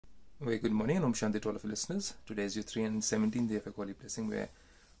Very good morning and Om Shanti to all of you listeners. Today is your 317th day of a Holy Blessing, where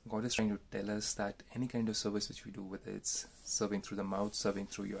God is trying to tell us that any kind of service which we do, whether it's serving through the mouth, serving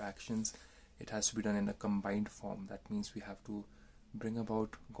through your actions, it has to be done in a combined form. That means we have to bring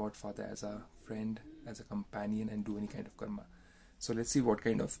about God Father as a friend, as a companion, and do any kind of karma. So let's see what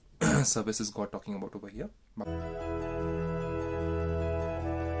kind of service is God talking about over here.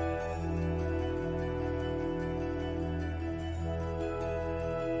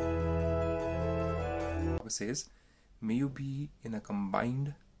 Says, may you be in a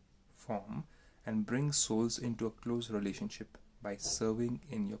combined form and bring souls into a close relationship by serving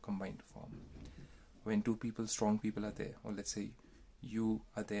in your combined form. When two people, strong people are there, or let's say you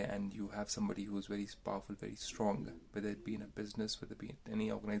are there and you have somebody who is very powerful, very strong, whether it be in a business, whether it be in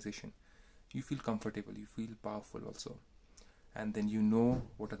any organization, you feel comfortable, you feel powerful also. And then you know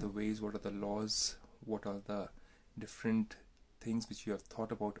what are the ways, what are the laws, what are the different things which you have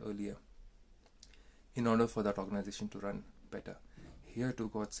thought about earlier, in order for that organization to run better. Here too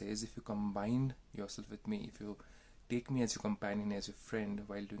God says, if you combine yourself with me, if you take me as your companion, as your friend,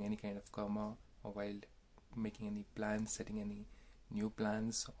 while doing any kind of karma, or while making any plans, setting any new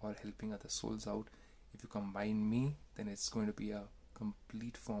plans, or helping other souls out, if you combine me, then it's going to be a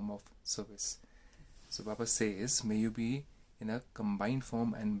complete form of service. So Baba says, may you be in a combined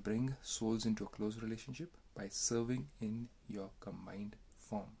form and bring souls into a close relationship by serving in your combined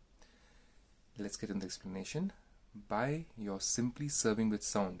form. Let's get into the explanation. By your simply serving with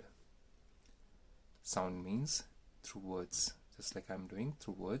sound. Sound means through words, just like I'm doing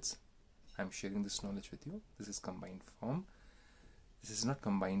through words. I'm sharing this knowledge with you. This is combined form. This is not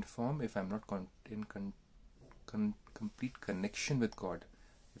combined form if I'm not in complete connection with God.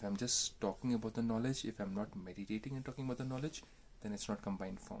 If I'm just talking about the knowledge, if I'm not meditating and talking about the knowledge, then it's not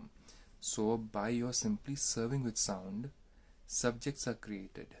combined form. So by your simply serving with sound, subjects are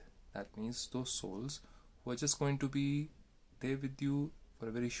created. That means those souls who are just going to be there with you for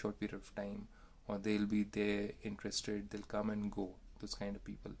a very short period of time, or they'll be there interested, they'll come and go. Those kind of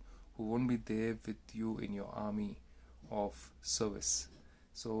people who won't be there with you in your army of service.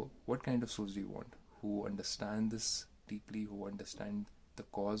 So what kind of souls do you want? Who understand this deeply, who understand the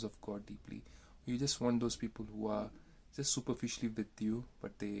cause of God deeply? You just want those people who are just superficially with you,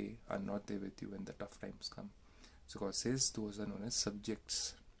 but they are not there with you when the tough times come. So God says those are known as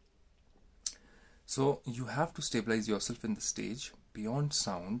subjects. So you have to stabilize yourself in the stage beyond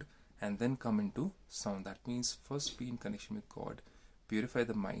sound and then come into sound. That means first be in connection with God, purify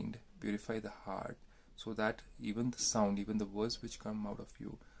the mind, purify the heart, so that even the sound, even the words which come out of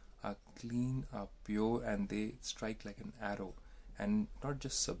you are clean, are pure, and they strike like an arrow. And not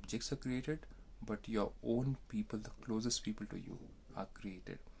just subjects are created, but your own people, the closest people to you, are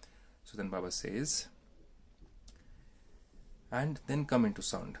created. So then Baba says, and then come into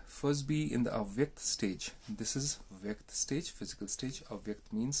sound. First be in the avyakt stage. This is vyakt stage, physical stage.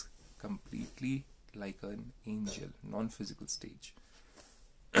 Avyakt means completely like an angel, non-physical stage.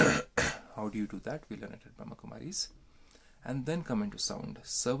 How do you do that? We learn it at Brahmakumaris. And then come into sound.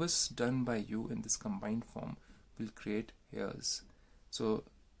 Service done by you in this combined form will create hairs. So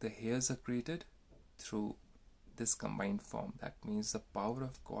the hairs are created through this combined form. That means the power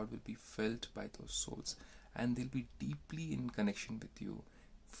of God will be felt by those souls, and they'll be deeply in connection with you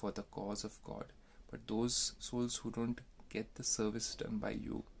for the cause of God. But those souls who don't get the service done by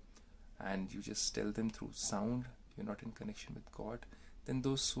you, and you just tell them through sound, you're not in connection with God, then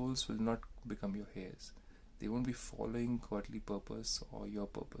those souls will not become your heirs. They won't be following godly purpose or your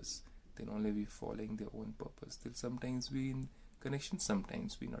purpose. They'll only be following their own purpose. They'll sometimes be in connection,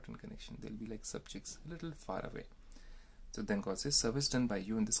 sometimes be not in connection. They'll be like subjects, a little far away. So then God says, service done by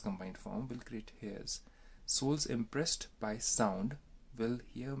you in this combined form will create heirs. Souls impressed by sound will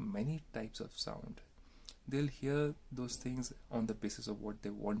hear many types of sound. They'll hear those things on the basis of what they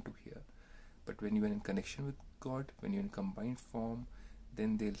want to hear. But when you are in connection with God, when you're in combined form,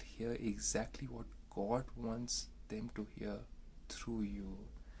 then they'll hear exactly what God wants them to hear through you.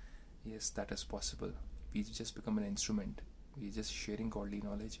 Yes, that is possible. We just become an instrument. We're just sharing godly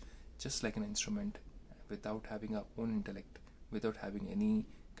knowledge, just like an instrument, without having our own intellect, without having any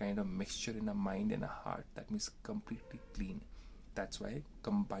kind of mixture in a mind and a heart. That means completely clean. That's why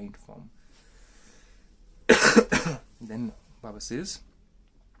combined form. Then Baba says,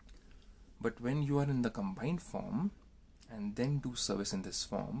 but when you are in the combined form and then do service in this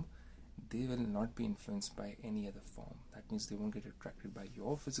form, they will not be influenced by any other form. That means they won't get attracted by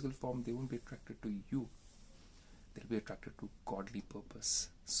your physical form. They won't be attracted to you. They'll be attracted to godly purpose.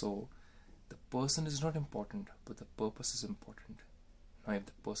 So the person is not important, but the purpose is important. Now if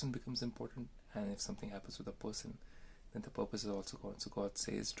the person becomes important, and if something happens with the person, then the purpose is also gone. So God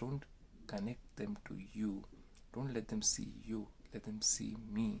says, don't connect them to you. Don't let them see you. Let them see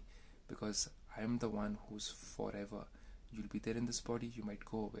me, because I am the one who's forever. You'll be there in this body, you might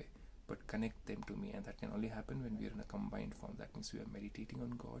go away, but connect them to me. And that can only happen when we are in a combined form. That means we are meditating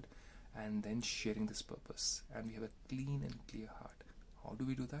on God and then sharing this purpose, and we have a clean and clear heart. How do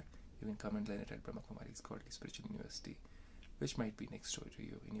we do that? You can come and learn it at Brahmakumaris Godly Spiritual University, which might be next door to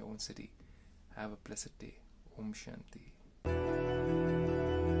you in your own city. Have a blessed day. Om Shanti.